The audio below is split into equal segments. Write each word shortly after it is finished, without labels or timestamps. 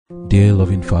Dear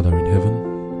loving Father in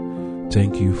heaven,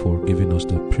 thank you for giving us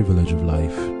the privilege of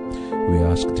life. We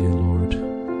ask, dear Lord,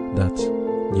 that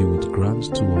you would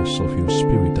grant to us of your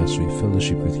Spirit as we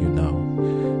fellowship with you now.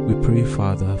 We pray,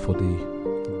 Father, for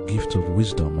the gift of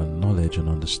wisdom and knowledge and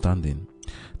understanding,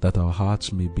 that our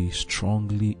hearts may be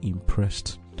strongly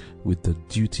impressed with the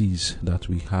duties that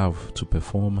we have to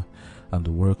perform and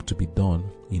the work to be done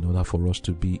in order for us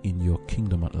to be in your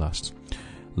kingdom at last.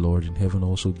 Lord in heaven,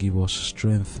 also give us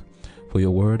strength, for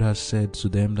your word has said, to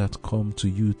them that come to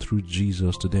you through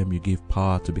Jesus, to them you give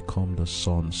power to become the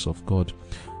sons of God.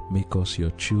 Make us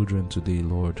your children today,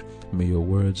 Lord. May your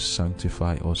words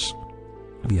sanctify us.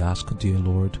 We ask, dear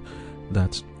Lord,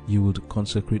 that you would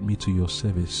consecrate me to your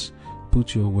service.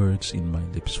 Put your words in my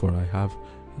lips, for I have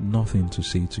nothing to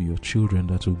say to your children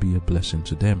that will be a blessing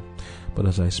to them. But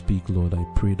as I speak, Lord, I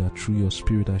pray that through your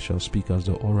Spirit I shall speak as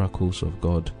the oracles of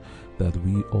God, that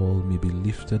we all may be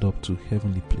lifted up to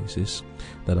heavenly places,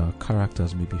 that our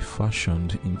characters may be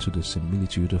fashioned into the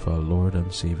similitude of our Lord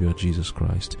and Savior Jesus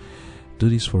Christ. Do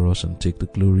this for us and take the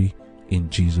glory. In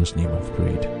Jesus' name I've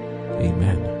prayed.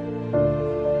 Amen.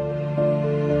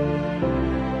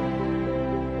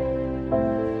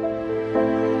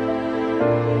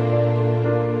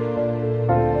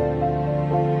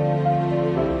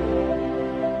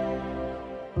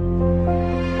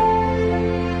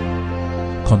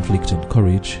 Conflict and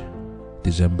Courage,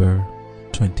 December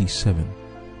 27.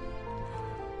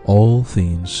 All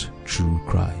things through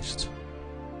Christ.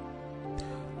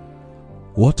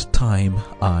 What time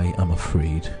I am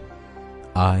afraid,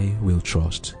 I will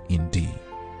trust in thee.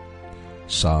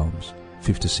 Psalms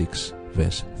 56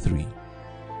 verse 3.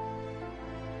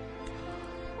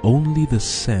 Only the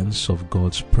sense of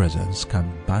God's presence can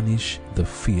banish the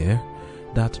fear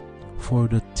that for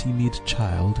the timid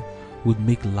child would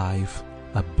make life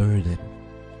a burden.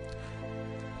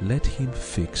 Let him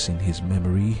fix in his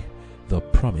memory the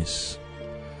promise,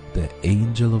 the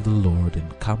angel of the Lord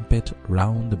encampeth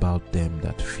round about them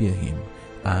that fear him,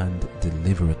 and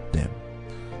delivereth them.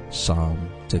 Psalm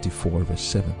 34 verse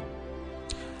 7.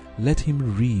 Let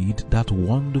him read that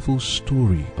wonderful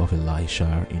story of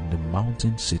Elisha in the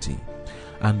mountain city,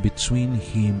 and between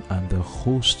him and the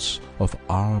hosts of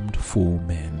armed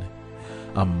foemen,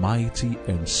 a mighty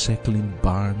encircling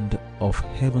band of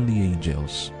heavenly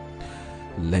angels.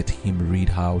 Let him read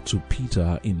how to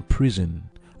Peter in prison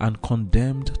and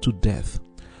condemned to death,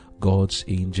 God's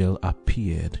angel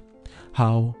appeared,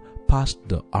 how past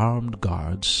the armed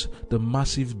guards, the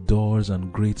massive doors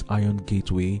and great iron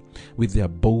gateway with their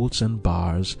bolts and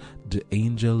bars, the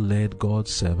angel led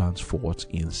God's servants forth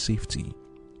in safety.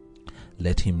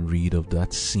 Let him read of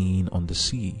that scene on the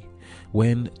sea,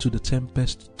 when to the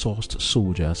tempest-tossed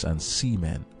soldiers and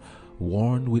seamen,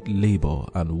 worn with labor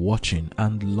and watching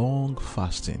and long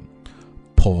fasting,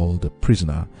 Paul the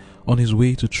prisoner, on his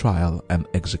way to trial and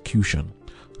execution,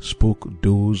 spoke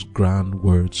those grand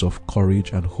words of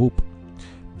courage and hope.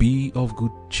 Be of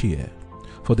good cheer,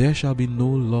 for there shall be no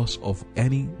loss of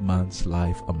any man's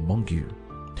life among you.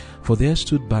 For there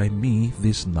stood by me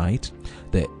this night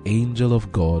the angel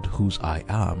of God, whose I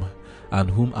am, and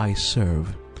whom I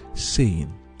serve,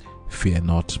 saying, Fear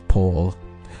not, Paul,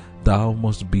 thou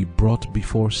must be brought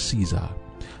before Caesar,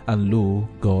 and lo,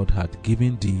 God hath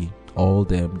given thee all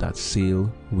them that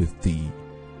sail with thee.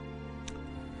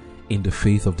 In the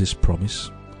faith of this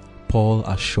promise, Paul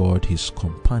assured his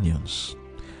companions,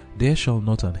 There shall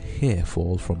not an hair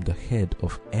fall from the head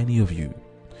of any of you.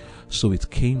 So it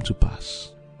came to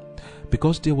pass,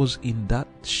 because there was in that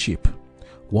ship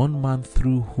one man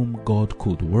through whom God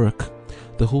could work,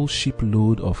 the whole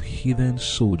shipload of heathen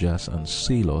soldiers and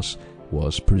sailors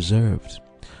was preserved.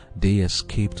 They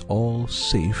escaped all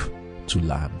safe to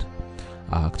land.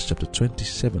 Acts chapter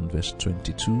 27 verse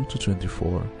 22 to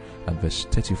 24 and verse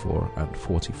 34 and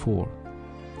 44.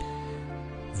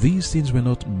 These things were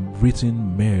not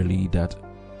written merely that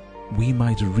we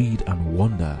might read and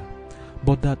wonder,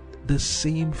 but that the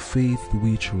same faith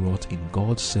which wrought in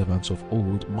God's servants of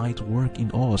old might work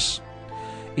in us,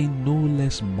 in no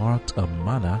less marked a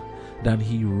manner than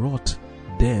he wrought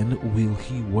then will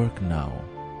he work now.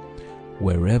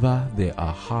 Wherever there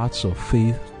are hearts of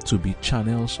faith to be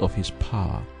channels of his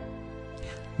power,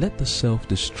 let the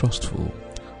self-distrustful,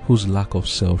 whose lack of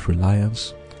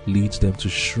self-reliance leads them to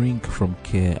shrink from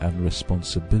care and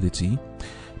responsibility,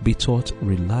 be taught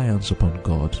reliance upon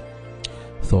God.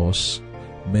 Thus,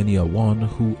 many a one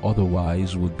who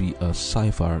otherwise would be a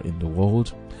cipher in the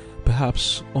world,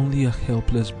 perhaps only a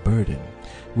helpless burden,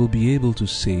 will be able to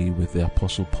say with the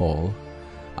Apostle Paul,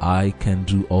 I can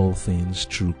do all things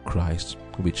through Christ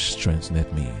which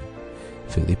strengtheneth me.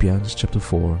 Philippians chapter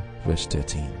 4 verse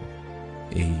 13.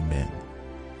 Amen.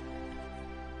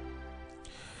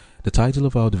 The title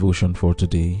of our devotion for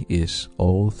today is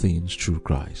All Things Through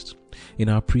Christ. In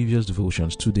our previous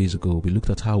devotions 2 days ago, we looked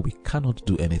at how we cannot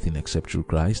do anything except through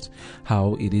Christ,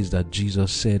 how it is that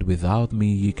Jesus said, "Without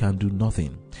me you can do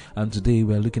nothing." And today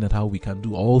we are looking at how we can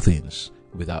do all things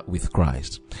with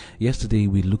Christ. Yesterday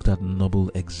we looked at noble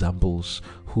examples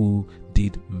who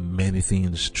did many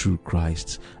things through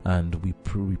Christ, and we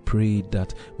prayed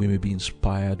that we may be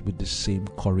inspired with the same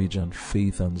courage and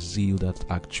faith and zeal that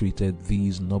actuated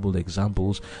these noble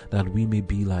examples, that we may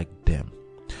be like them.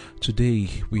 Today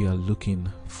we are looking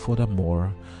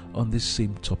furthermore on this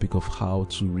same topic of how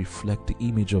to reflect the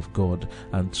image of God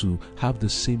and to have the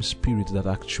same spirit that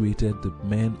actuated the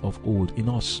men of old in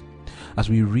us. As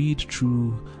we read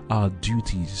through our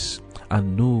duties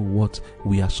and know what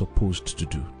we are supposed to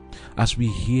do, as we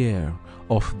hear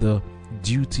of the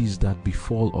duties that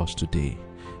befall us today,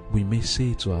 we may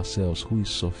say to ourselves, who is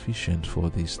sufficient for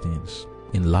these things?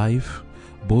 In life,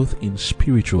 both in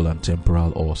spiritual and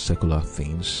temporal or secular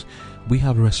things, we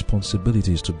have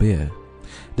responsibilities to bear.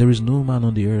 There is no man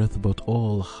on the earth, but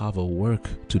all have a work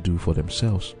to do for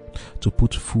themselves, to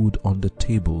put food on the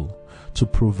table, to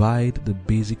provide the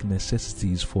basic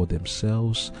necessities for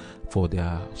themselves, for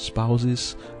their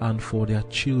spouses, and for their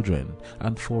children,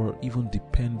 and for even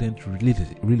dependent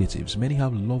relatives. Many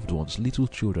have loved ones, little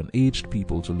children, aged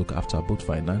people to look after, both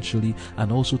financially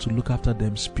and also to look after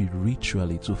them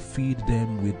spiritually, to feed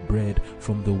them with bread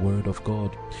from the Word of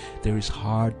God. There is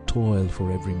hard toil for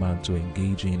every man to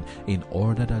engage in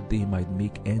order that they might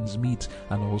make ends meet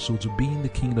and also to be in the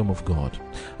kingdom of God.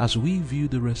 As we view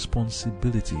the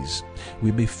responsibilities,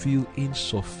 we may feel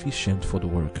insufficient for the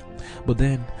work. But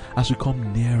then, as we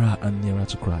come nearer and nearer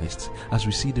to Christ, as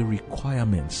we see the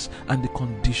requirements and the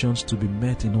conditions to be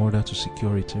met in order to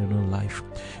secure eternal life,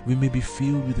 we may be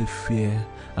filled with a fear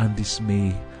and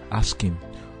dismay, asking,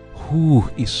 who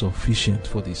is sufficient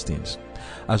for these things?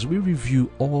 As we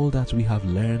review all that we have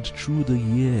learned through the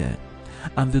year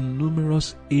and the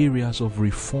numerous areas of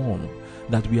reform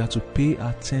that we are to pay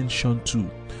attention to,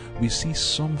 we see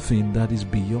something that is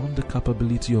beyond the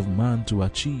capability of man to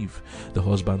achieve. The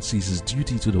husband sees his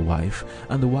duty to the wife,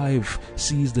 and the wife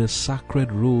sees the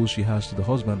sacred role she has to the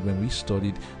husband. When we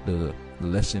studied the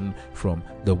lesson from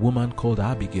the woman called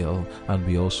Abigail, and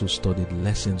we also studied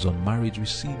lessons on marriage, we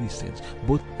see these things.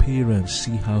 Both parents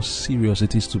see how serious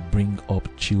it is to bring up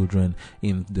children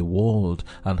in the world,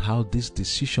 and how this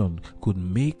decision could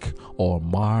make or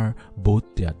mar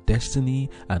both their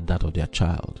destiny and that of their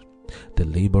child. The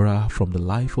laborer from the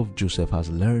life of Joseph has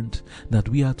learned that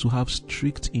we are to have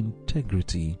strict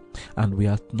integrity, and we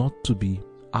are not to be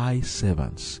eye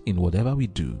servants in whatever we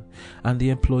do. And the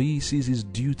employee sees his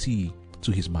duty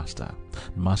to his master.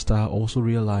 Master also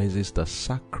realizes the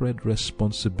sacred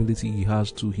responsibility he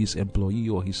has to his employee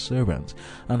or his servant,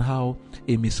 and how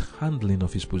a mishandling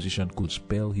of his position could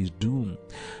spell his doom.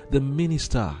 The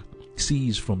minister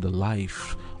sees from the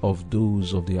life of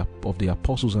those of the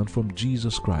apostles and from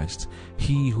Jesus Christ,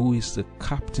 he who is the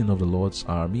captain of the Lord's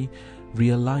army,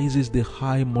 realizes the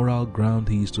high moral ground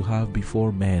he is to have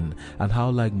before men, and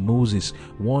how, like Moses,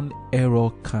 one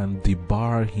error can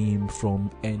debar him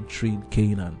from entering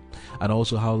Canaan, and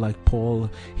also how, like Paul,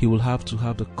 he will have to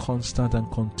have the constant and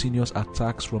continuous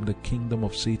attacks from the kingdom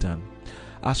of Satan.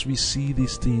 As we see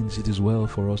these things, it is well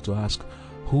for us to ask,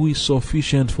 who is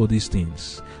sufficient for these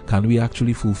things? Can we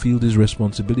actually fulfill these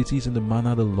responsibilities in the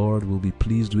manner the Lord will be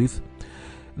pleased with?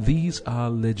 These are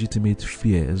legitimate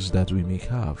fears that we may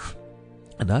have.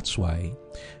 And that's why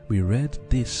we read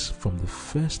this from the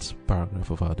first paragraph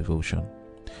of our devotion.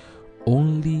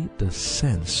 Only the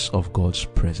sense of God's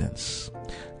presence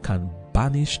can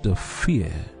banish the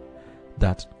fear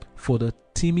that for the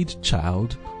timid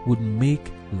child would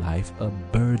make life a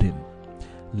burden.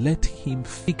 Let him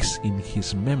fix in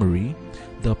his memory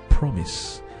the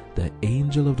promise, the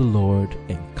angel of the Lord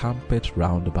encampeth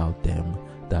round about them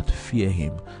that fear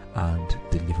him and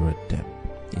delivereth them.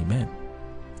 Amen.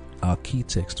 Our key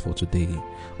text for today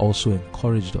also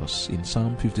encouraged us. In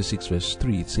Psalm 56 verse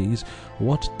 3 it says,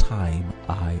 "What time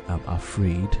I am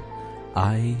afraid,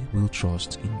 I will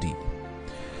trust in thee."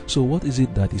 So what is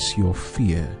it that is your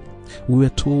fear? We were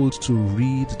told to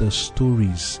read the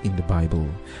stories in the Bible,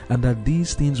 and that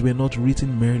these things were not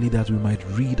written merely that we might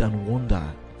read and wonder.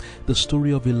 The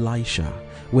story of Elisha,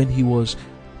 when he was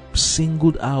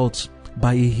singled out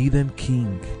by a heathen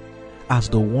king as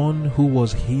the one who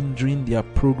was hindering their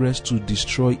progress to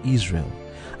destroy Israel,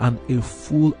 and a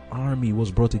full army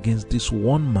was brought against this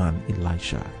one man,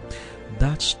 Elisha.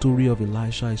 That story of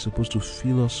Elisha is supposed to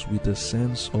fill us with a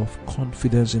sense of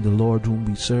confidence in the Lord whom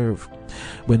we serve.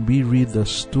 When we read the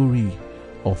story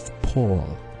of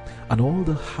Paul and all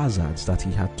the hazards that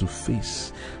he had to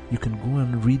face. You can go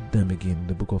and read them again in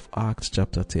the book of Acts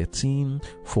chapter 13,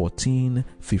 14,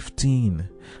 15.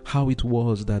 How it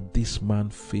was that this man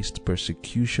faced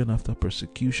persecution after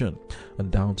persecution.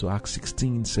 And down to Acts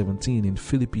 16, 17 in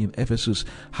Philippians, Ephesus.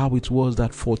 How it was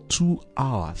that for 2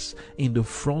 hours in the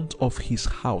front of his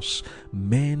house,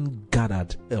 men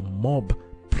gathered, a mob,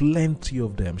 plenty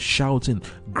of them, shouting,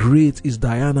 "Great is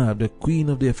Diana, the queen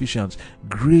of the Ephesians.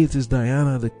 Great is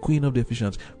Diana, the queen of the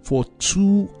Ephesians." For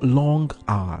 2 long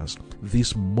hours,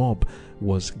 this mob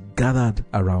was gathered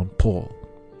around Paul.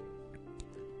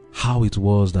 How it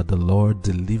was that the Lord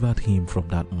delivered him from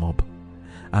that mob.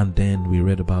 And then we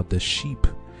read about the ship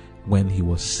when he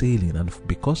was sailing, and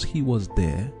because he was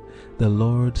there, the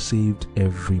Lord saved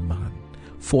every man.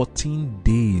 14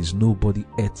 days nobody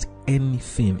ate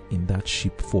anything in that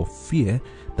ship for fear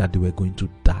that they were going to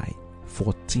die.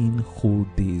 14 whole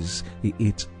days they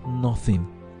ate nothing.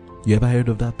 You ever heard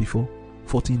of that before?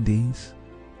 14 days?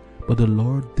 But the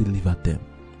Lord delivered them.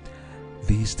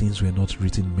 These things were not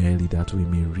written merely that we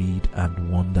may read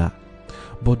and wonder,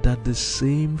 but that the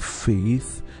same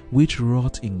faith which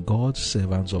wrought in God's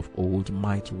servants of old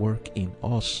might work in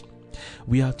us.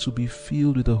 We are to be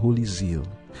filled with the holy zeal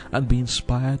and be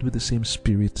inspired with the same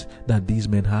spirit that these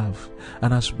men have.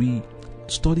 And as we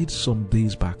studied some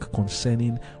days back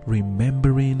concerning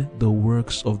remembering the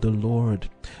works of the Lord,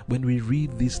 when we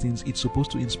read these things, it's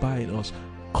supposed to inspire in us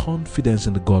confidence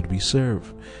in the God we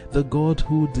serve, the God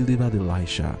who delivered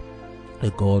Elisha,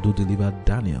 the God who delivered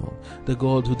Daniel, the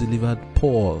God who delivered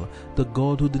Paul, the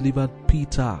God who delivered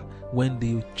Peter when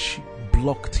they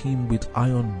blocked him with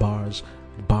iron bars,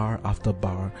 bar after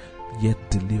bar, yet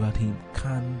delivered him,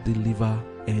 can deliver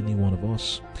any one of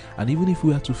us. And even if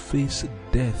we are to face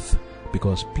death,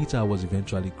 because Peter was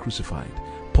eventually crucified,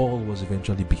 Paul was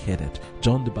eventually beheaded,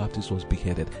 John the Baptist was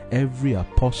beheaded, every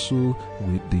apostle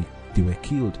they were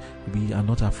killed. We are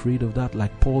not afraid of that.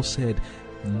 Like Paul said,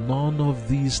 "None of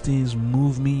these things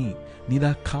move me,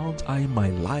 neither count I my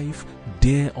life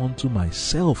dear unto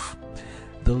myself."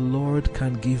 The Lord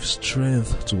can give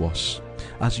strength to us.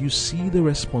 As you see the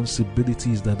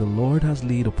responsibilities that the Lord has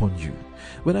laid upon you,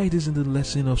 whether it is in the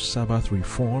lesson of Sabbath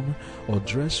reform or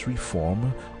dress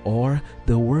reform or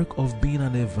the work of being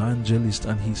an evangelist,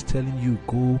 and he's telling you,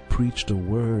 go preach the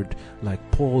word like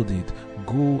Paul did,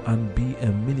 go and be a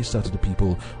minister to the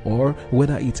people, or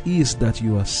whether it is that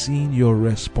you are seeing your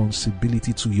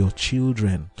responsibility to your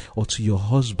children or to your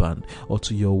husband or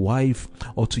to your wife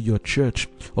or to your church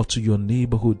or to your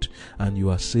neighborhood, and you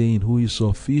are saying, who is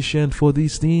sufficient for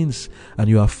these things, and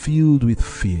you are filled with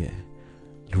fear.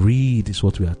 Read is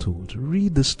what we are told.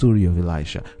 Read the story of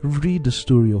Elisha. Read the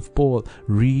story of Paul.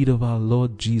 Read of our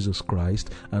Lord Jesus Christ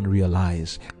and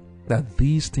realize that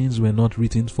these things were not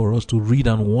written for us to read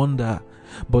and wonder,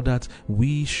 but that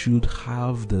we should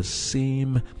have the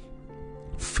same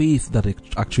faith that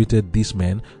actuated these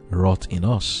men wrought in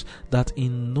us, that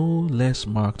in no less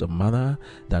marked a manner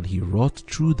than he wrought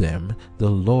through them, the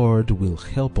Lord will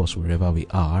help us wherever we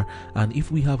are, and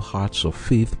if we have hearts of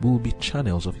faith, we will be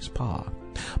channels of his power.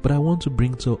 But I want to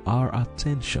bring to our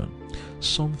attention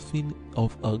something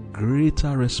of a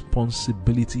greater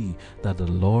responsibility that the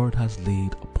Lord has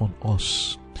laid upon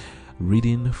us.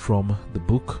 Reading from the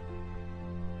book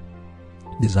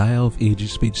Desire of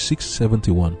Ages, page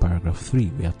 671, paragraph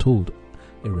 3, we are told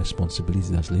a responsibility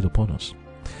that's laid upon us.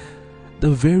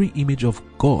 The very image of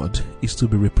God is to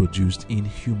be reproduced in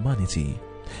humanity.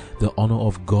 The honor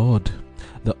of God,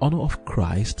 the honor of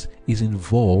Christ, is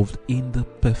involved in the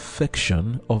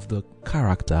perfection of the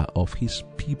character of his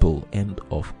people. End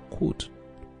of quote.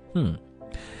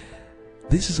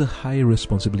 This is a high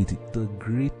responsibility, the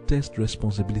greatest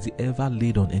responsibility ever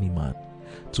laid on any man,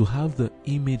 to have the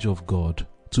image of God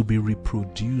to be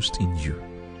reproduced in you.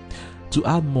 To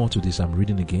add more to this, I'm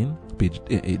reading again, page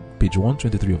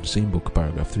 123 of the same book,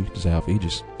 paragraph 3, Desire of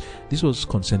Ages. This was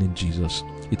concerning Jesus.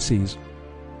 It says,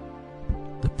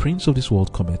 "The prince of this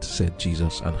world cometh, said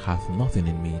Jesus, and hath nothing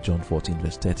in me." John 14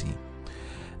 verse 30.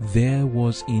 There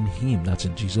was in him, that's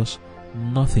in Jesus,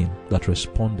 nothing that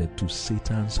responded to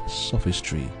Satan's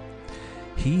sophistry.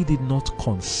 He did not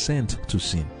consent to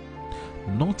sin.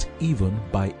 Not even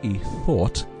by a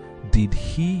thought did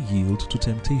he yield to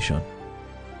temptation.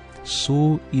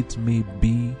 So it may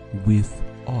be with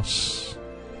us.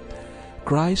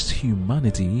 Christ's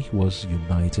humanity was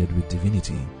united with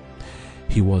divinity.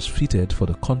 He was fitted for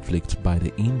the conflict by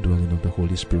the indwelling of the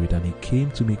Holy Spirit, and he came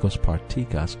to make us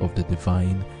partakers of the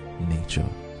divine nature.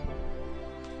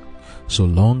 So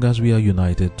long as we are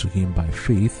united to him by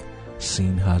faith,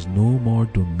 sin has no more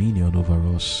dominion over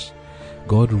us.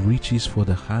 God reaches for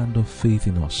the hand of faith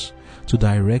in us to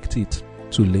direct it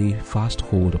to lay fast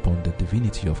hold upon the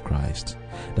divinity of Christ,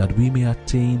 that we may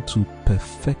attain to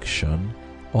perfection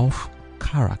of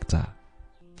character.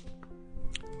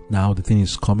 Now the thing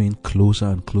is coming closer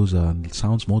and closer, and it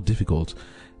sounds more difficult.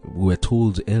 We were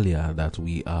told earlier that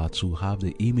we are to have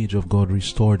the image of God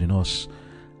restored in us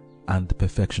and the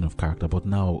perfection of character, but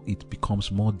now it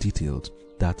becomes more detailed,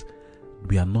 that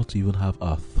we are not to even have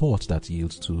a thought that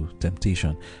yields to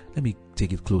temptation. Let me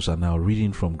take it closer now.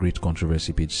 Reading from Great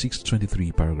Controversy, page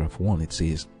 623, paragraph 1, it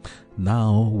says,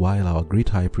 "Now, while our great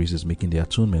high priest is making the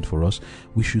atonement for us,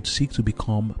 we should seek to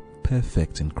become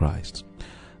perfect in Christ.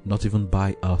 Not even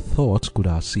by a thought could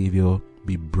our Savior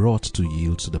be brought to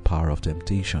yield to the power of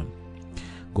temptation."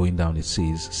 Going down, it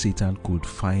says, Satan could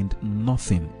find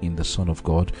nothing in the Son of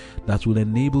God that will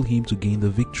enable him to gain the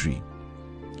victory.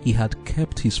 He had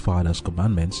kept his Father's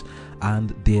commandments,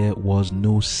 and there was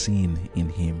no sin in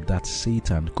him that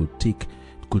Satan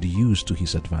could use to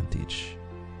his advantage.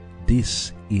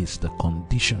 This is the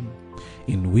condition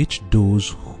in which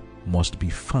those must be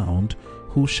found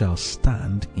who shall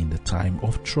stand in the time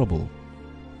of trouble.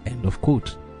 End of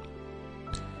quote.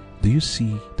 Do you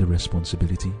see the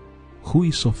responsibility? Who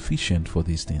is sufficient for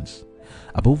these things?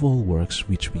 Above all works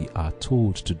which we are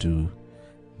told to do,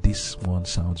 this one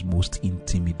sounds most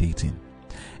intimidating.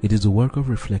 It is the work of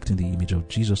reflecting the image of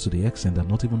Jesus to the extent that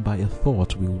not even by a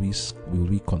thought will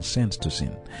we consent to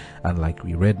sin. And like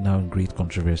we read now in Great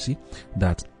Controversy,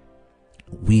 that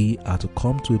we are to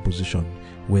come to a position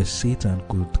where Satan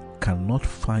cannot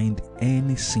find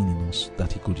any sin in us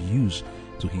that he could use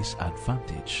to his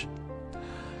advantage.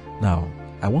 Now,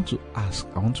 I want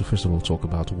to first of all talk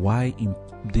about why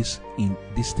this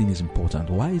thing is important.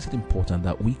 Why is it important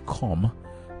that we come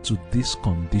to this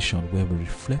condition where we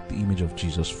reflect the image of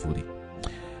Jesus fully?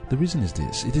 The reason is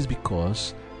this. It is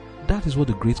because that is what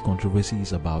the Great Controversy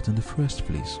is about in the first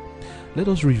place. Let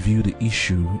us review the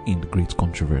issue in the Great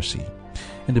Controversy.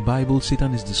 In the Bible,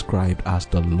 Satan is described as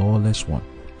the lawless one.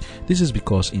 This is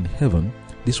because in heaven,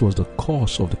 this was the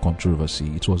cause of the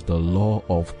controversy. It was the law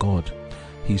of God.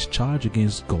 His charge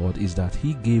against God is that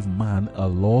he gave man a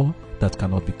law that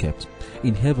cannot be kept.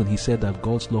 In heaven, he said that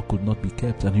God's law could not be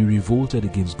kept, and he revolted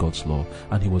against God's law,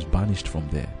 and he was banished from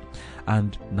there.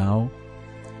 And now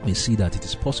we see that it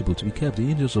is possible to be kept. The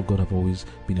angels of God have always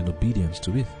been in obedience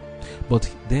to it.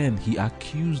 But then he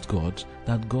accused God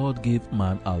that God gave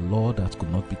man a law that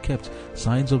could not be kept.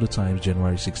 Signs of the Times,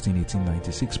 January 16,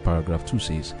 1896, paragraph 2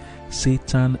 says,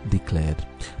 Satan declared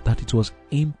that it was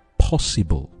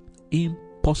impossible,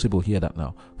 hear that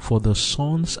now, for the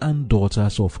sons and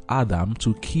daughters of Adam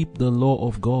to keep the law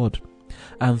of God,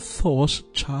 and thus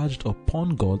charged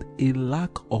upon God a lack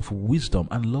of wisdom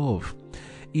and love.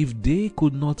 If they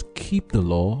could not keep the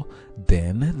law,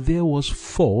 then there was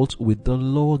fault with the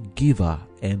lawgiver.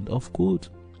 End of quote.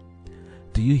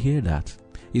 Do you hear that?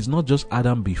 It's not just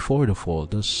Adam before the fall.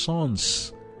 The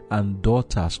sons and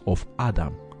daughters of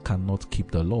Adam cannot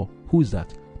keep the law. Who is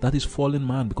that? That is fallen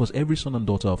man, because every son and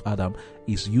daughter of Adam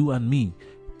is you and me,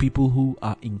 people who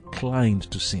are inclined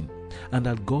to sin. And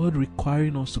that God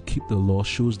requiring us to keep the law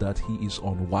shows that he is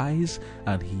unwise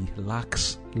and he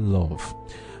lacks love.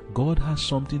 God has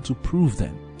something to prove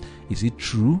then. Is it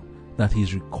true that he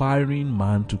is requiring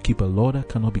man to keep a law that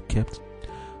cannot be kept?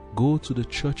 Go to the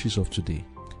churches of today.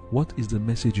 What is the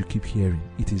message you keep hearing?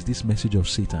 It is this message of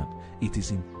Satan. It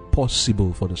is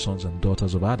impossible for the sons and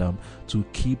daughters of Adam to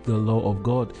keep the law of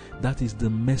God. That is the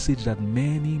message that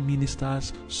many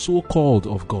ministers, so-called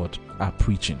of God, are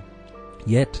preaching.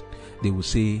 Yet, they will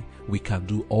say, we can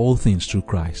do all things through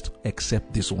Christ,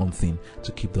 except this one thing,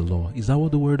 to keep the law. Is that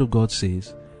what the Word of God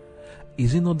says?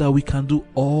 Is it not that we can do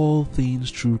all things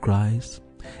through Christ?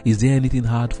 Is there anything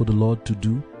hard for the Lord to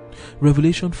do?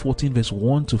 Revelation 14 verse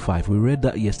 1 to 5, we read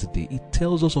that yesterday. It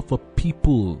tells us of a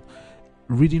people.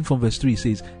 Reading from verse 3, it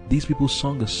says, these people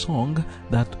sung a song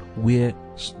that were,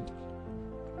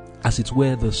 as it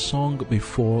were, the song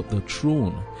before the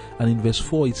throne. And in verse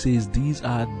 4 it says, these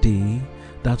are they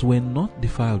that were not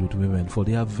defiled with women, for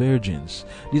they are virgins.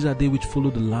 These are they which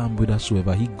follow the Lamb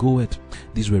whithersoever he goeth.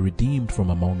 These were redeemed from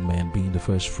among men, being the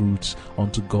first fruits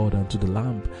unto God and to the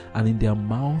Lamb. And in their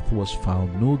mouth was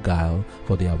found no guile,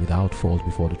 for they are without fault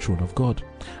before the throne of God.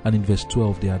 And in verse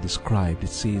 12 they are described. It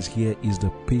says, here is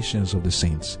the patience of the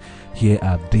saints. Here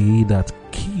are they that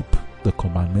keep the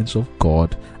commandments of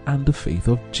God and the faith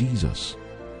of Jesus.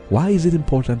 Why is it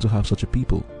important to have such a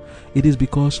people? It is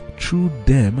because through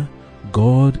them,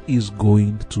 God is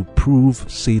going to prove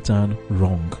Satan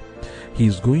wrong. He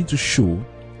is going to show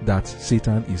that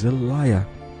Satan is a liar.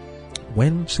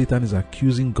 When Satan is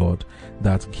accusing God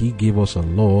that he gave us a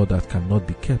law that cannot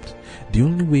be kept, the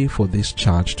only way for this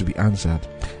charge to be answered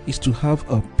is to have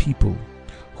a people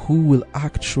who will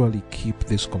actually keep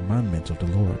this commandment of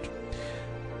the Lord.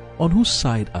 On whose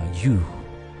side are you?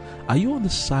 Are you on the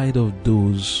side of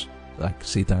those like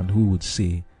Satan who would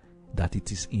say that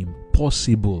it is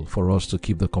impossible for us to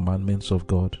keep the commandments of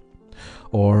God?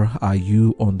 Or are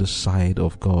you on the side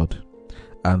of God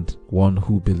and one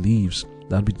who believes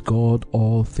that with God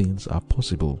all things are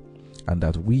possible and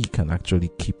that we can actually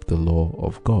keep the law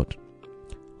of God?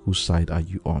 Whose side are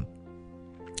you on?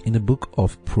 In the book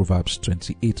of Proverbs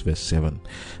 28 verse 7,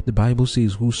 the Bible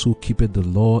says, "Whoso keepeth the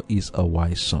law is a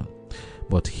wise son,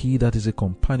 but he that is a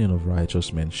companion of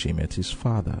righteous men shameth his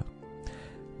father."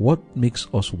 What makes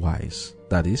us wise?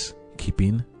 That is,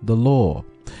 keeping the law.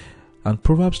 And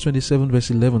Proverbs 27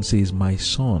 verse 11 says, "My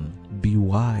son, be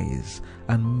wise,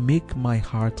 and make my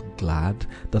heart glad,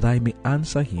 that I may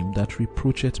answer him that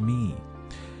reproacheth me."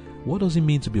 What does it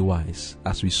mean to be wise?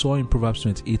 As we saw in Proverbs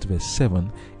 28 verse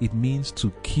 7, it means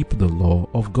to keep the law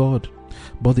of God.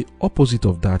 But the opposite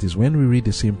of that is when we read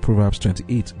the same Proverbs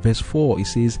 28 verse 4, it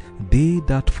says, "They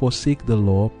that forsake the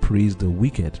law praise the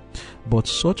wicked, but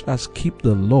such as keep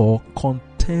the law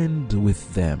contend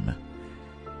with them."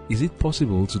 Is it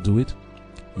possible to do it?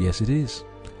 Yes, it is.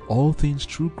 All things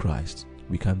through Christ.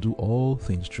 We can do all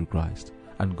things through Christ.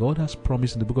 And God has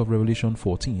promised in the book of Revelation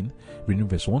 14, reading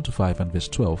verse 1 to 5 and verse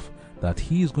 12, that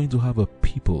He is going to have a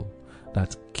people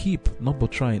that keep, not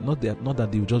that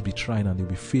they will just be trying and they'll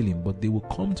be failing, but they will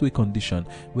come to a condition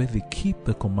where they keep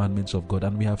the commandments of God.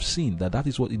 And we have seen that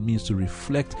is what it means to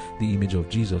reflect the image of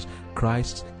Jesus.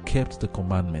 Christ kept the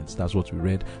commandments. That's what we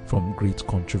read from Great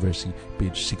Controversy,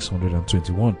 page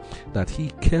 621, that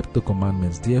He kept the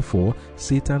commandments. Therefore,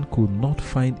 Satan could not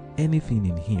find anything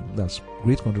in Him. That's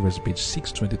Great Controversy, page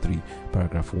 623,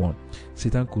 paragraph 1.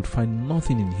 Satan could find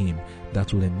nothing in Him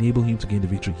that will enable him to gain the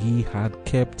victory. He had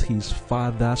kept His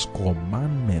Father's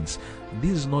commandments.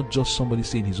 This is not just somebody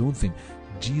saying his own thing.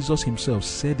 Jesus Himself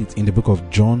said it in the book of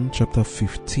John chapter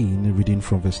 15, reading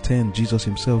from verse 10. Jesus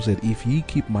Himself said, "If ye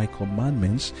keep my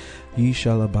commandments, ye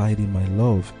shall abide in my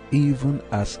love, even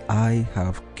as I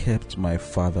have kept my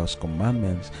Father's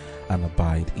commandments and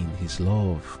abide in His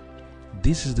love."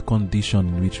 This is the condition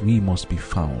in which we must be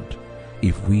found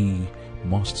if we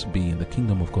must be in the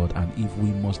kingdom of God and if we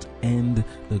must end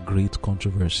the great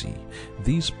controversy.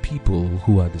 These people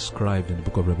who are described in the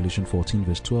book of Revelation 14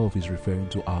 verse 12 is referring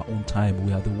to our own time.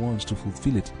 We are the ones to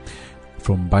fulfill it.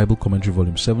 From Bible Commentary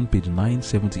volume 7 page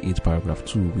 978 paragraph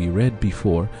 2, we read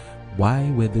before,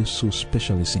 why were they so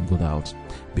specially singled out?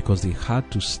 Because they had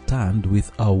to stand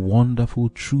with a wonderful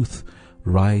truth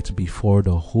right before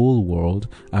the whole world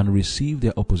and receive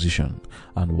their opposition.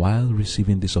 And while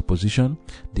receiving this opposition,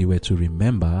 they were to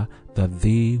remember that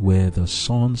they were the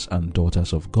sons and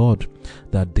daughters of God,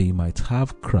 that they might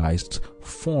have Christ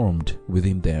formed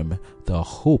within them, the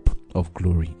hope of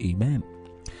glory. Amen.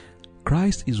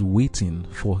 Christ is waiting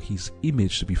for His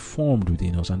image to be formed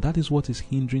within us, and that is what is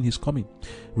hindering His coming.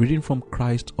 Reading from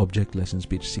Christ Object Lessons,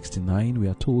 page 69, we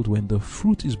are told, "When the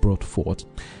fruit is brought forth,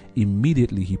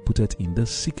 immediately He putteth in the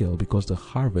sickle, because the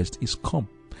harvest is come."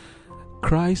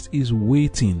 Christ is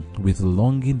waiting with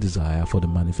longing desire for the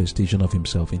manifestation of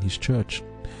Himself in His church.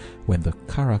 When the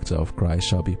character of Christ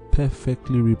shall be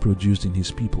perfectly reproduced in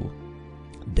His people,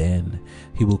 then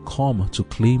He will come to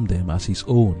claim them as His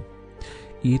own.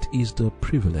 It is the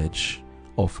privilege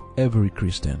of every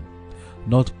Christian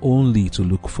not only to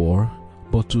look for,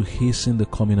 but to hasten the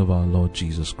coming of our Lord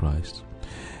Jesus Christ.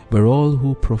 Were all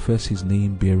who profess His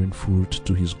name bearing fruit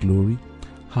to His glory,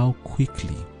 how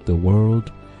quickly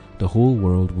the whole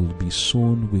world will be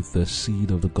sown with the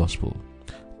seed of the gospel.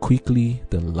 Quickly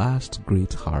the last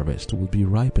great harvest will be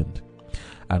ripened,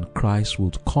 and Christ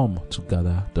will come to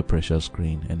gather the precious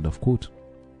grain. End of quote.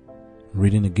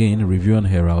 Reading again, Review and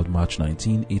Herald, March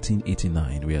 19,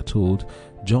 1889, we are told,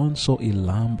 "John saw a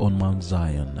lamb on Mount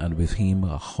Zion, and with him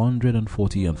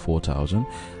 144,000,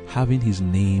 having his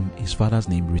father's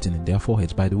name written in their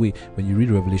foreheads." By the way, when you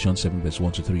read Revelation 7 verse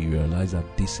 1 to 3, you realize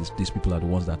that these people are the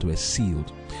ones that were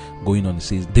sealed. Going on, it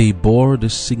says, "They bore the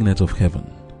signet of heaven.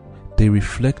 They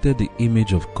reflected the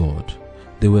image of God.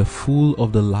 They were full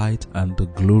of the light and the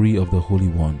glory of the Holy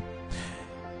One."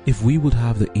 If we would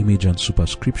have the image and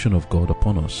superscription of God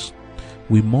upon us,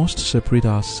 we must separate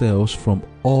ourselves from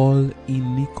all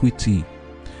iniquity.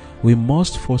 We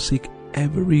must forsake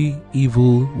every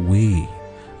evil way,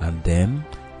 and then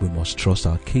we must trust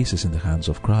our cases in the hands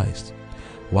of Christ.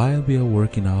 While we are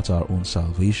working out our own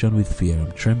salvation with fear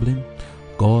and trembling,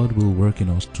 God will work in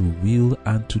us to will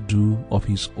and to do of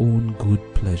His own good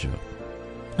pleasure.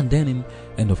 And then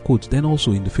end of quote. Then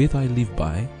also in The Faith I Live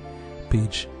By,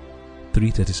 page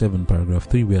 337, paragraph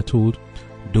 3, we are told,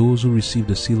 those who receive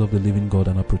the seal of the living God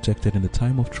and are protected in the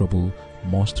time of trouble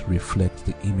must reflect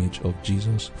the image of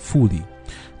Jesus fully.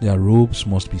 Their robes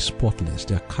must be spotless.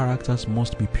 Their characters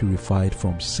must be purified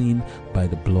from sin by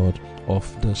the blood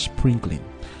of the sprinkling.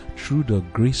 Through the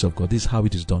grace of God, this is how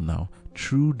it is done now.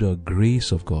 Through the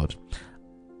grace of God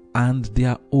and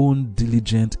their own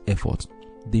diligent effort,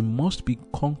 they must be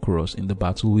conquerors in the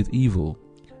battle with evil.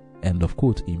 End of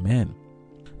quote. Amen.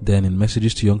 Then in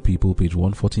Messages to Young People, page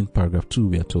 114, paragraph 2,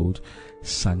 we are told,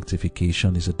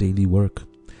 sanctification is a daily work.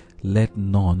 Let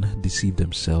none deceive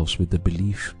themselves with the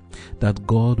belief that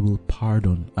God will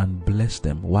pardon and bless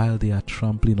them while they are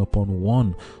trampling upon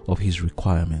one of His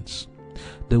requirements.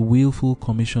 The willful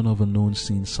commission of a known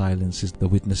sin silences the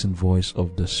witnessing voice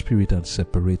of the Spirit and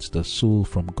separates the soul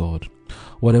from God.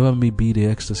 Whatever may be the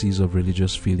ecstasies of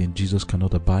religious feeling, Jesus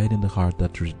cannot abide in the heart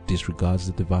that disregards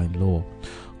the divine law.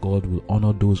 God will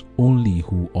honor those only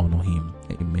who honor Him.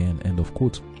 Amen. End of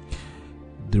quote.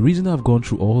 The reason I've gone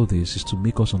through all this is to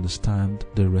make us understand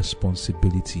the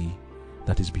responsibility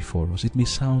that is before us. It may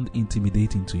sound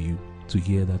intimidating to you to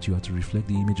hear that you are to reflect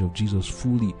the image of Jesus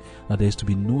fully, that there is to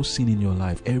be no sin in your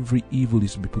life. Every evil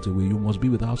is to be put away. You must be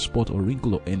without spot or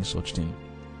wrinkle or any such thing.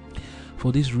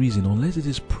 For this reason, unless it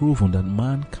is proven that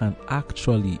man can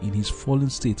actually, in his fallen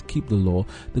state, keep the law,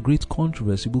 the great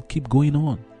controversy will keep going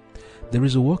on. There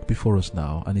is a work before us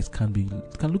now, and it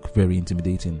can look very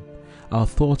intimidating. Our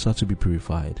thoughts are to be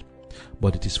purified,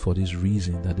 but it is for this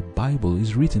reason that the Bible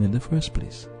is written in the first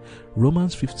place.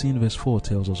 Romans 15 verse 4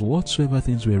 tells us, whatsoever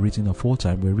things were written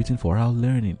aforetime were written for our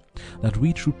learning, that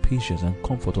we through patience and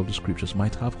comfort of the scriptures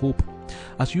might have hope.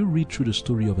 As you read through the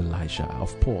story of Elisha,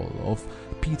 of Paul, of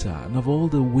Peter, and of all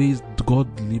the ways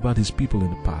God delivered His people in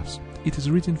the past, it is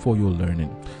written for your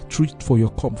learning, for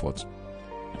your comfort,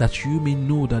 that you may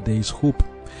know that there is hope.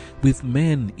 With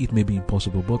men it may be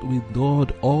impossible, but with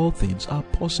God all things are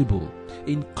possible,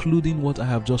 including what I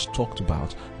have just talked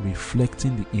about,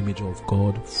 reflecting the image of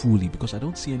God fully, because I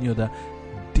don't see any other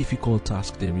difficult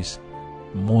task there is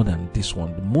more than this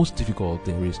one. The most difficult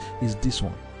there is this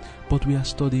one. But we are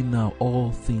studying now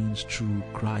all things through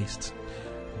Christ.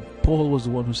 Paul was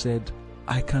the one who said,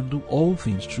 I can do all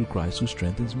things through Christ who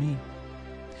strengthens me.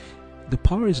 The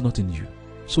power is not in you.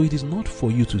 So it is not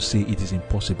for you to say it is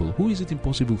impossible. Who is it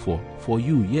impossible for? For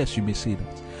you, yes, you may say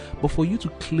that. But for you to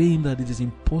claim that it is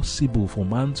impossible for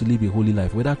man to live a holy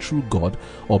life, whether through God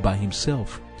or by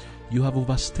himself, you have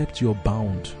overstepped your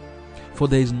bound. For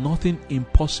there is nothing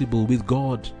impossible with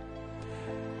God.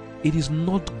 It is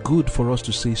not good for us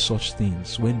to say such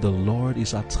things when the Lord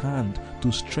is at hand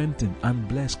to strengthen and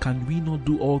bless. Can we not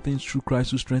do all things through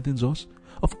Christ who strengthens us?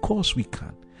 Of course we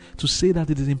can. To say that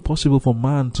it is impossible for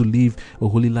man to live a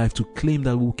holy life, to claim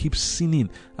that we'll keep sinning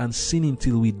and sinning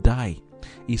till we die,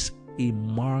 is a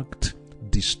marked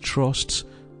distrust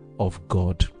of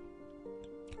God.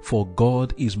 For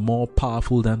God is more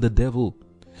powerful than the devil.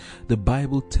 The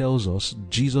Bible tells us,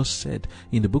 Jesus said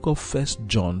in the book of 1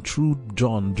 John, through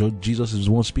John, Jesus is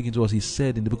the one speaking to us. He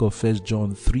said in the book of 1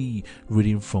 John 3,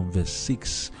 reading from verse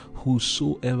 6,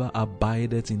 whosoever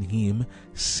abideth in him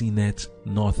sinneth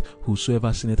not.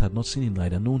 Whosoever sinneth had not seen him,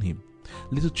 neither known him.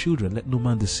 Little children, let no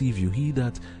man deceive you. He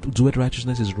that doeth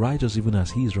righteousness is righteous, even as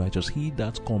he is righteous. He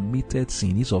that committed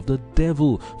sin is of the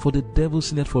devil, for the devil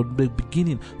sinned from the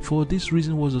beginning. For this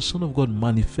reason was the Son of God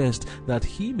manifest, that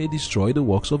he may destroy the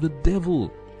works of the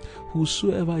devil.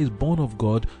 Whosoever is born of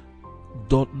God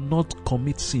doth not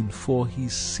commit sin, for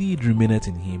his seed remaineth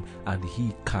in him, and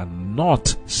he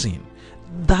cannot sin.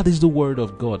 That is the word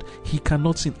of God. He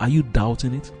cannot sin. Are you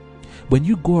doubting it? When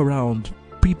you go around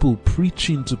people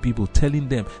preaching to people, telling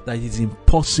them that it is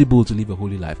impossible to live a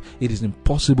holy life, it is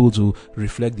impossible to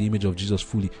reflect the image of Jesus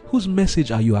fully, whose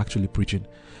message are you actually preaching?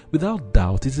 Without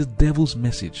doubt, it is the devil's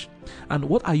message. And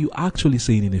what are you actually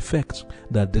saying in effect?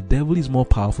 That the devil is more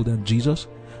powerful than Jesus?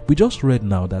 We just read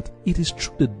now that it is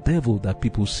through the devil that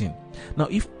people sin. Now,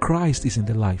 if Christ is in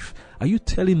the life, are you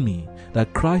telling me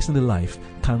that Christ in the life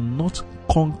cannot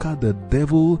conquer the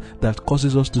devil that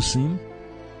causes us to sin?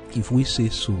 If we say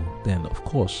so, then of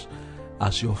course,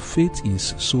 as your faith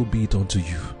is, so be it unto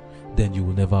you. Then you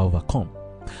will never overcome.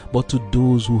 But to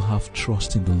those who have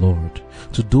trust in the Lord,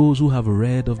 to those who have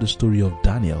read of the story of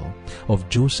Daniel, of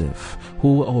Joseph,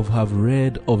 who have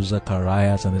read of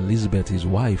Zacharias and Elizabeth his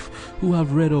wife, who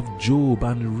have read of Job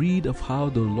and read of how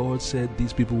the Lord said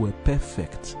these people were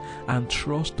perfect, and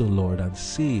trust the Lord and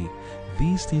say,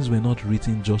 these things were not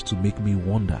written just to make me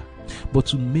wonder, but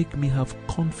to make me have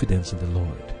confidence in the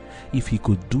Lord. If he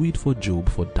could do it for Job,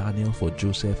 for Daniel, for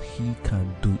Joseph, he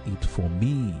can do it for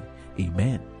me.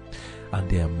 Amen. And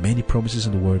there are many promises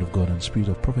in the Word of God and spirit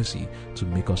of prophecy to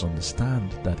make us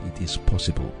understand that it is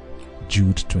possible.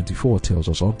 Jude 24 tells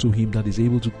us, unto him that is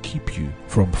able to keep you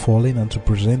from falling and to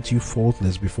present you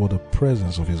faultless before the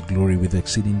presence of his glory with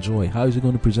exceeding joy. How is he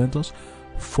going to present us?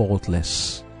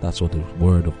 Faultless. That's what the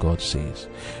Word of God says.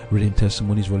 Reading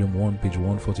Testimonies, Volume 1, page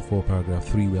 144, paragraph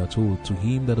 3, we are told, to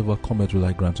him that overcometh will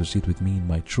I grant to sit with me in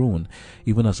my throne,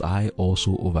 even as I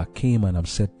also overcame and am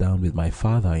set down with my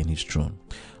Father in his throne.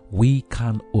 We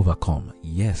can overcome,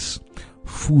 yes,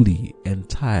 fully,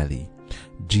 entirely.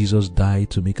 Jesus died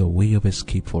to make a way of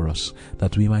escape for us,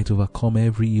 that we might overcome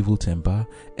every evil temper,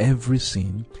 every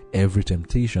sin, every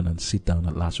temptation, and sit down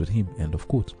at last with him. End of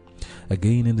quote.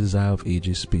 Again, in Desire of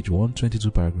Ages, page 122,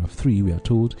 paragraph 3, we are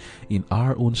told, in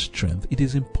our own strength, it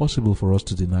is impossible for us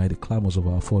to deny the clamors of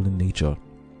our fallen nature.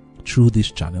 Through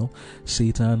this channel,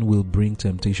 Satan will bring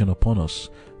temptation upon us.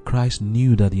 Christ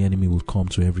knew that the enemy would come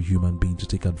to every human being to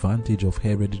take advantage of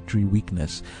hereditary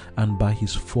weakness, and by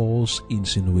his false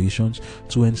insinuations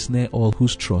to ensnare all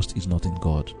whose trust is not in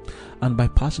God. And by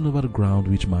passing over the ground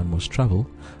which man must travel,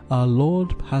 our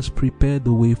Lord has prepared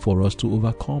the way for us to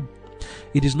overcome.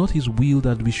 It is not his will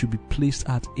that we should be placed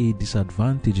at a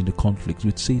disadvantage in the conflict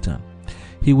with Satan.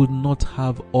 He would not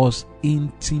have us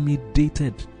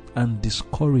intimidated and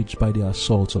discouraged by the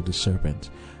assaults of the serpent.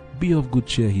 Be of good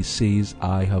cheer, he says,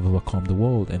 I have overcome the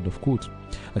world. End of quote.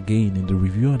 Again, in the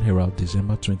Review and Herald,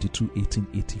 December 22,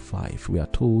 1885, we are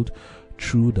told,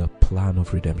 through the plan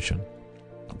of redemption,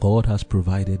 God has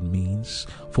provided means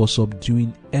for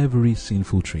subduing every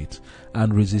sinful trait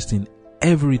and resisting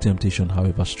every temptation,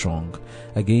 however strong.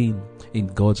 Again, in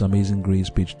God's Amazing Grace,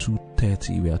 page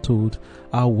 230, we are told,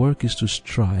 our work is to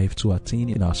strive to attain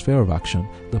in our sphere of action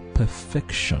the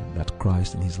perfection that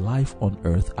Christ in his life on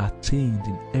earth attained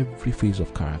in every phase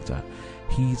of character.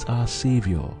 He is our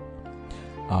Savior.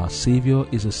 Our Savior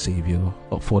is a Savior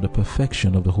for the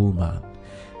perfection of the whole man.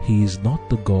 He is not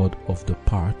the God of the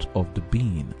part of the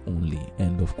being only.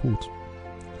 End of quote.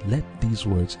 Let these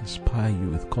words inspire you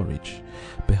with courage.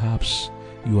 Perhaps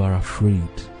you are afraid,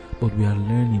 but we are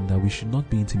learning that we should not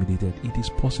be intimidated. It is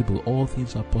possible. All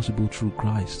things are possible through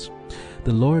Christ.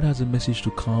 The Lord has a message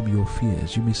to calm your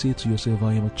fears. You may say to yourself,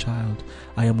 I am a child,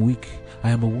 I am weak, I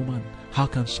am a woman. How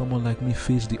can someone like me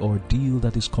face the ordeal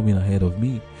that is coming ahead of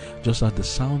me? Just at the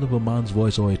sound of a man's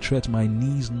voice or a threat, my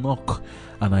knees knock,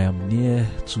 and I am near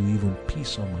to even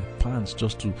piss on my pants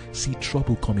just to see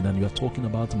trouble coming. And you are talking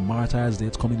about martyrs'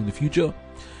 death coming in the future?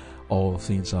 All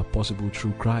things are possible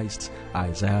through Christ.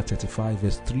 Isaiah 35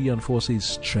 verse 3 and 4 says,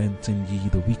 strengthen ye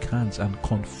the weak hands and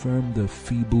confirm the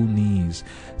feeble knees.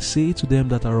 Say to them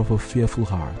that are of a fearful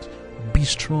heart, be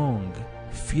strong,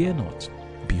 fear not.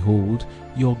 Behold,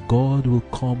 your God will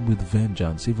come with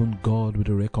vengeance, even God with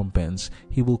a recompense.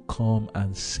 He will come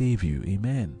and save you.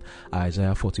 Amen.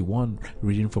 Isaiah 41,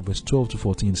 reading from verse 12 to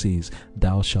 14 says,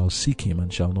 thou shalt seek him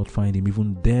and shalt not find him,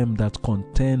 even them that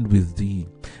contend with thee.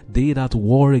 They that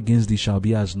war against thee shall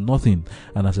be as nothing,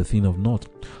 and as a thing of naught.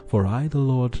 For I, the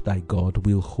Lord thy God,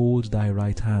 will hold thy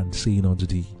right hand, saying unto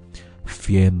thee,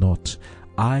 fear not,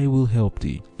 I will help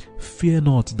thee. Fear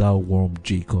not, thou worm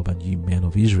Jacob, and ye men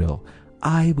of Israel.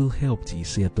 I will help thee,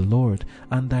 saith the Lord,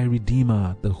 and thy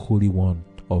Redeemer, the Holy One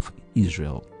of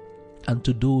Israel. And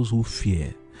to those who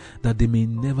fear, that they may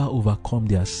never overcome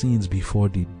their sins before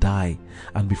they die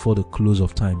and before the close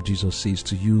of time, Jesus says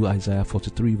to you, Isaiah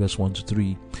 43 verse 1 to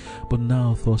 3, but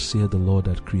now thus saith the Lord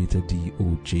that created thee,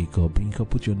 O Jacob. You can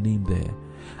put your name there.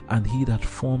 And he that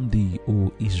formed thee,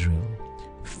 O Israel.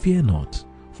 Fear not,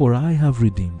 for I have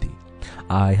redeemed thee.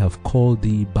 I have called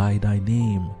thee by thy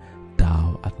name,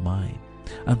 thou art mine.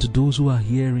 And to those who are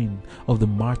hearing of the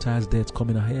martyr's death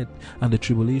coming ahead and the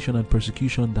tribulation and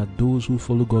persecution that those who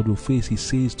follow God will face, he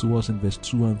says to us in verse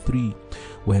 2 and 3,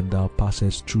 when thou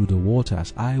passest through the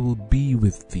waters, I will be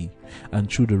with thee, and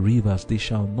through the rivers, they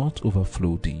shall not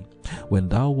overflow thee. When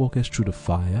thou walkest through the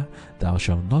fire, thou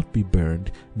shalt not be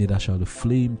burned, neither shall the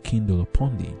flame kindle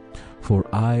upon thee. For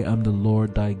I am the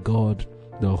Lord thy God,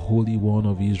 the Holy One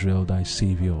of Israel, thy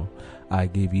Savior. I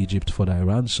gave Egypt for thy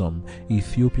ransom,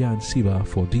 Ethiopia and Seba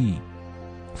for thee.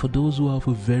 For those who are of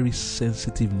a very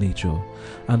sensitive nature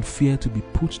and fear to be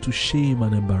put to shame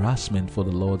and embarrassment for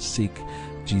the Lord's sake,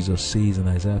 Jesus says in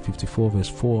Isaiah 54 verse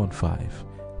 4 and 5,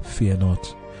 fear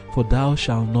not, for thou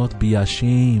shalt not be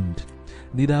ashamed,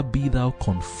 neither be thou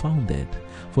confounded,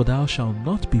 for thou shalt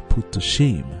not be put to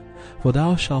shame. For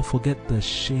thou shalt forget the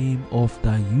shame of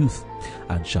thy youth,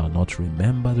 and shalt not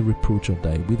remember the reproach of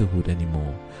thy widowhood any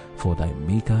more. For thy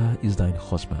Maker is thine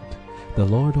husband. The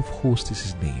Lord of hosts is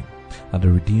his name. and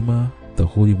the Redeemer, the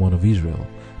Holy One of Israel.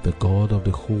 The God of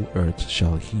the whole earth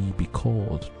shall he be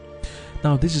called.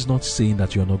 Now, this is not saying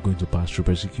that you are not going to pass through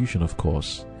persecution, of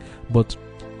course, but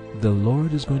the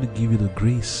Lord is going to give you the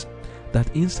grace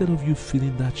that instead of you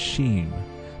feeling that shame,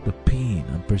 the pain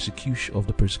and persecution of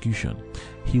the persecution,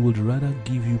 he would rather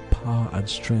give you power and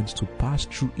strength to pass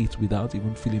through it without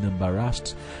even feeling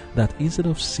embarrassed. That instead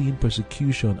of seeing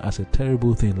persecution as a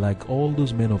terrible thing, like all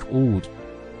those men of old,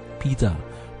 Peter,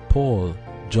 Paul,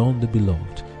 John the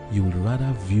Beloved, you will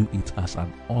rather view it as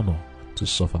an honor to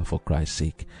suffer for Christ's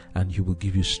sake, and he will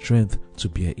give you strength to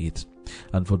bear it.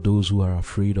 And for those who are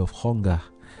afraid of hunger,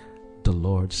 the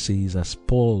Lord says, as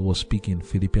Paul was speaking,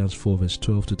 Philippians 4 verse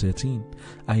 12 to 13,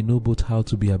 I know both how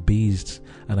to be abased,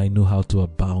 and I know how to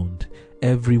abound.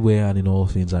 Everywhere and in all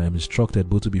things I am instructed,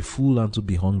 both to be full and to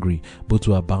be hungry, both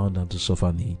to abound and to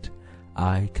suffer need.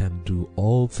 I can do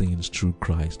all things through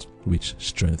Christ, which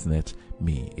strengtheneth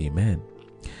me. Amen.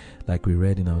 Like we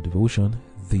read in our devotion,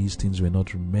 these things were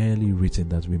not merely written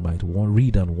that we might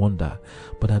read and wonder,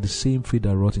 but that the same faith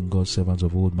that wrought in God's servants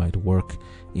of old might work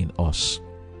in us.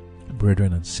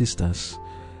 Brethren and sisters,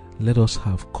 let us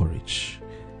have courage.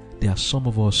 There are some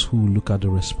of us who look at the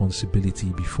responsibility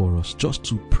before us just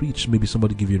to preach. Maybe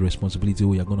somebody give you a responsibility,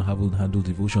 oh, you're going to have to handle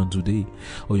devotion today,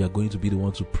 or you're going to be the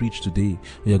one to preach today,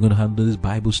 or you're going to handle this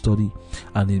Bible study,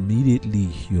 and immediately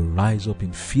you rise up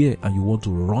in fear and you want to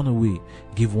run away,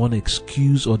 give one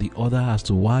excuse or the other as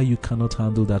to why you cannot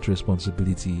handle that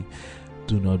responsibility.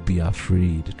 Do not be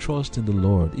afraid. Trust in the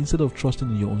Lord instead of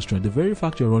trusting in your own strength. The very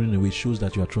fact you're running away shows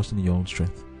that you are trusting in your own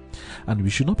strength. And we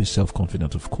should not be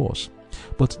self-confident, of course.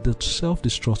 But the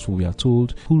self-distrustful, we are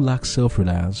told, who lack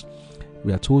self-reliance,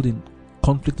 we are told in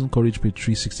Conflict and Courage, page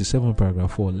 367,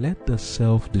 paragraph 4, let the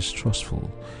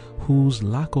self-distrustful, whose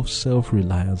lack of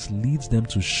self-reliance leads them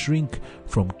to shrink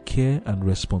from care and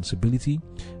responsibility,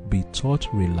 be taught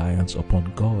reliance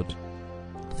upon God.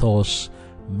 Thus,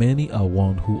 many are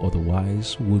one who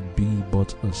otherwise would be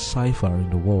but a cipher in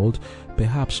the world,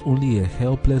 perhaps only a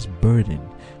helpless burden,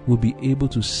 will be able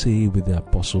to say with the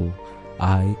apostle,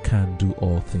 I can do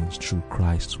all things through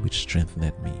Christ which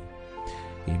strengtheneth me.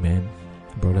 Amen.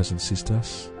 Brothers and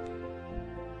sisters,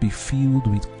 be filled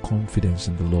with confidence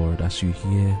in the Lord as you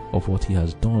hear of what he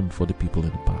has done for the people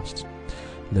in the past.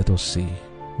 Let us say,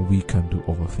 we can do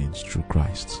all things through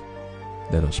Christ.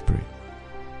 Let us pray.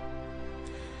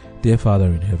 Dear Father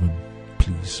in heaven,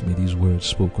 please may these words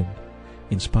spoken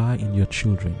inspire in your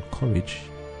children courage,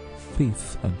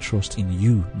 faith, and trust in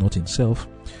you, not in self,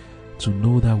 to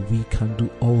know that we can do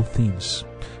all things,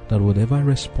 that whatever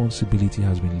responsibility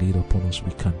has been laid upon us,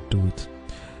 we can do it.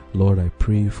 Lord, I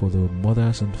pray for the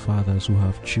mothers and fathers who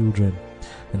have children,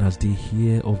 and as they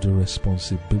hear of the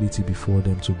responsibility before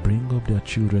them to bring up their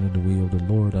children in the way of the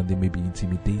Lord, and they may be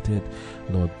intimidated,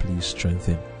 Lord, please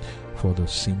strengthen. For the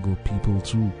single people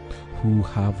too, who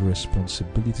have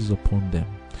responsibilities upon them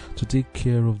to take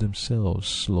care of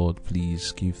themselves, Lord,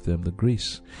 please give them the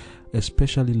grace.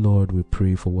 Especially, Lord, we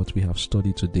pray for what we have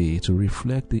studied today to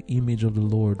reflect the image of the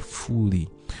Lord fully,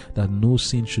 that no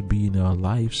sin should be in our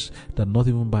lives, that not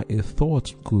even by a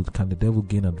thought can the devil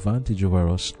gain advantage over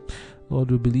us.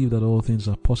 Lord, we believe that all things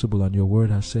are possible, and your word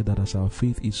has said that as our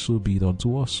faith is, so be it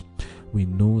unto us. We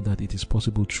know that it is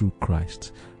possible through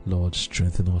Christ. Lord,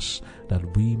 strengthen us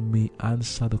that we may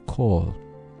answer the call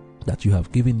that you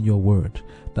have given your word,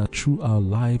 that through our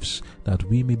lives that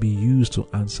we may be used to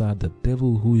answer the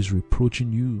devil who is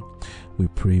reproaching you. We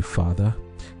pray, Father,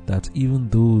 that even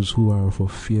those who are of a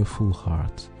fearful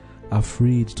heart,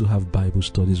 afraid to have Bible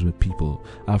studies with people,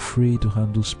 afraid to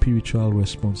handle spiritual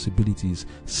responsibilities,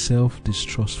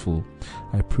 self-distrustful,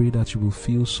 I pray that you will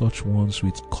fill such ones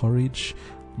with courage,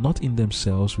 not in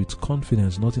themselves, with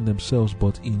confidence, not in themselves,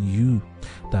 but in you,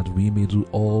 that we may do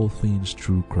all things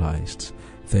through Christ.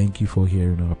 Thank you for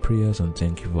hearing our prayers, and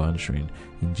thank you for answering.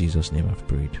 In Jesus' name I've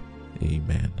prayed.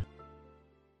 Amen.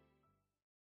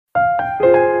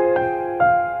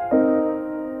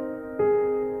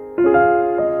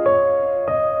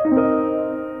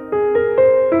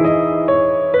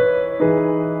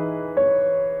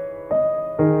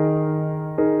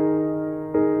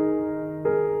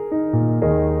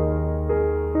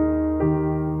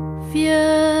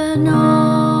 Fear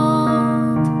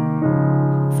not,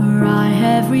 for I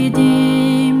have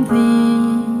redeemed thee.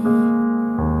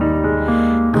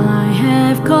 I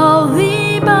have called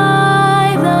thee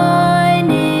by thy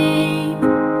name,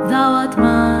 thou art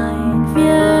mine.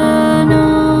 Fear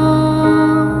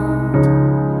not,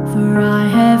 for I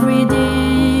have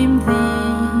redeemed thee.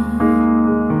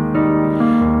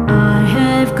 I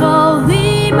have called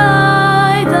thee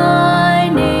by thy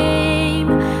name,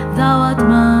 thou art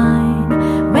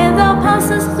mine. When thou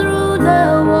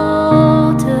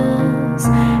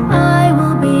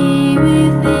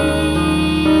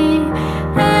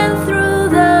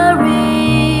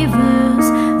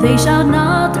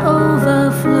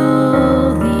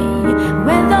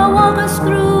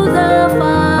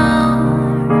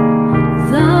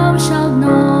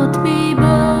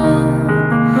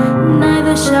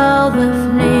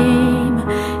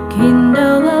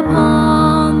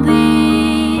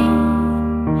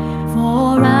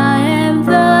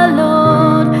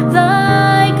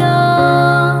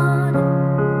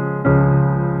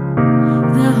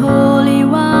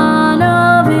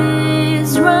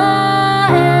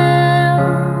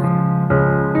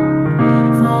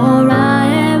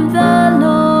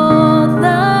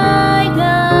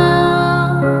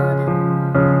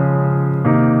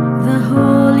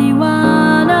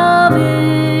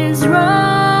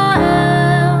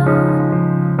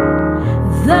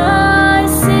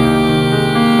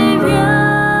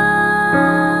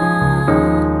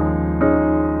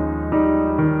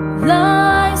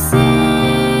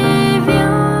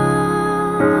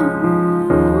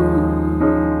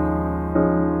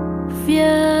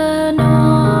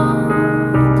not,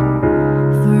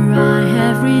 for I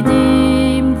have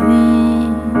redeemed thee.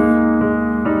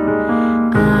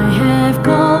 I have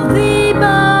called thee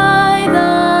by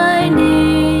thy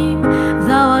name,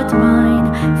 thou art mine,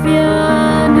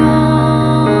 fear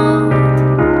not,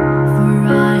 for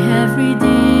I have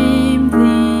redeemed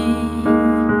thee.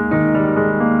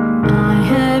 I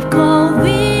have called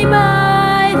thee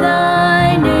by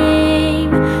thy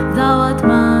name, thou art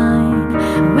mine.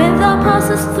 When thou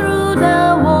passest through the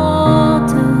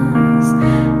waters,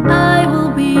 I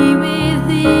will be with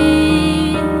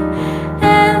thee,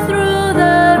 and through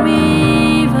the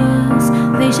rivers,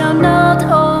 they shall not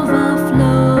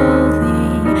overflow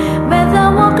thee. When thou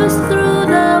walkest through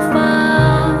the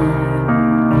fire,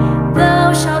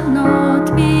 thou shalt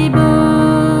not be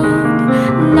burned,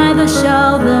 neither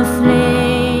shall the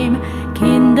flame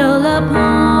kindle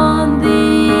upon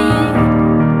thee.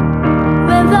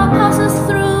 When thou passest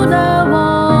through the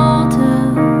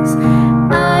waters,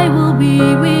 I will be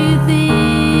with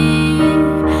thee,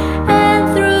 and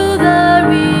through the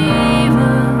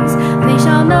rivers, they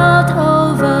shall not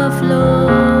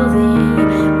overflow thee.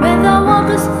 When thou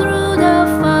walkest through the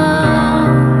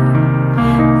fire,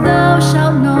 thou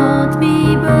shalt not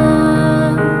be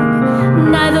burned,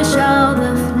 neither shall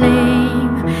the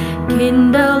flame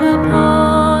kindle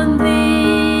upon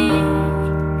thee.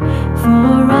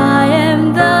 For I am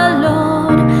the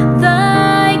Lord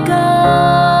thy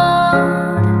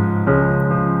God,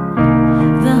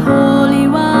 the Holy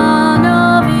One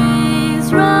of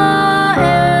Israel.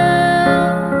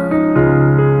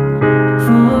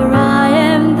 For I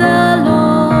am the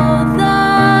Lord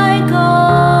thy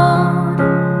God,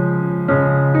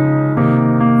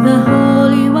 the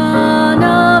Holy One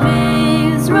of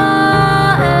Israel,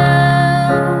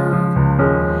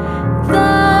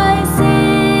 thy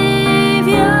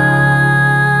Savior,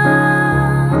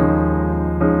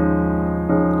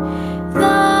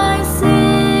 thy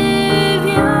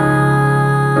Savior.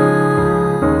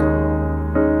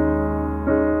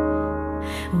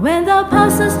 When thou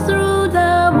passest through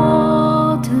the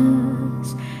waters,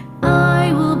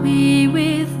 I will be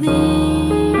with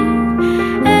thee,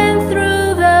 and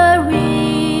through the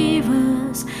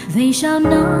rivers, they shall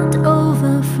not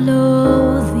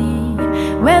overflow thee.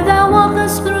 When thou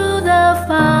walkest through the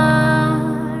fire,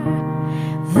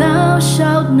 thou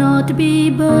shalt not be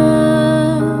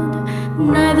burned,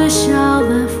 neither shall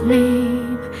the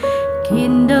flame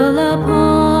kindle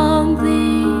upon thee.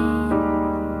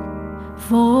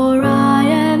 For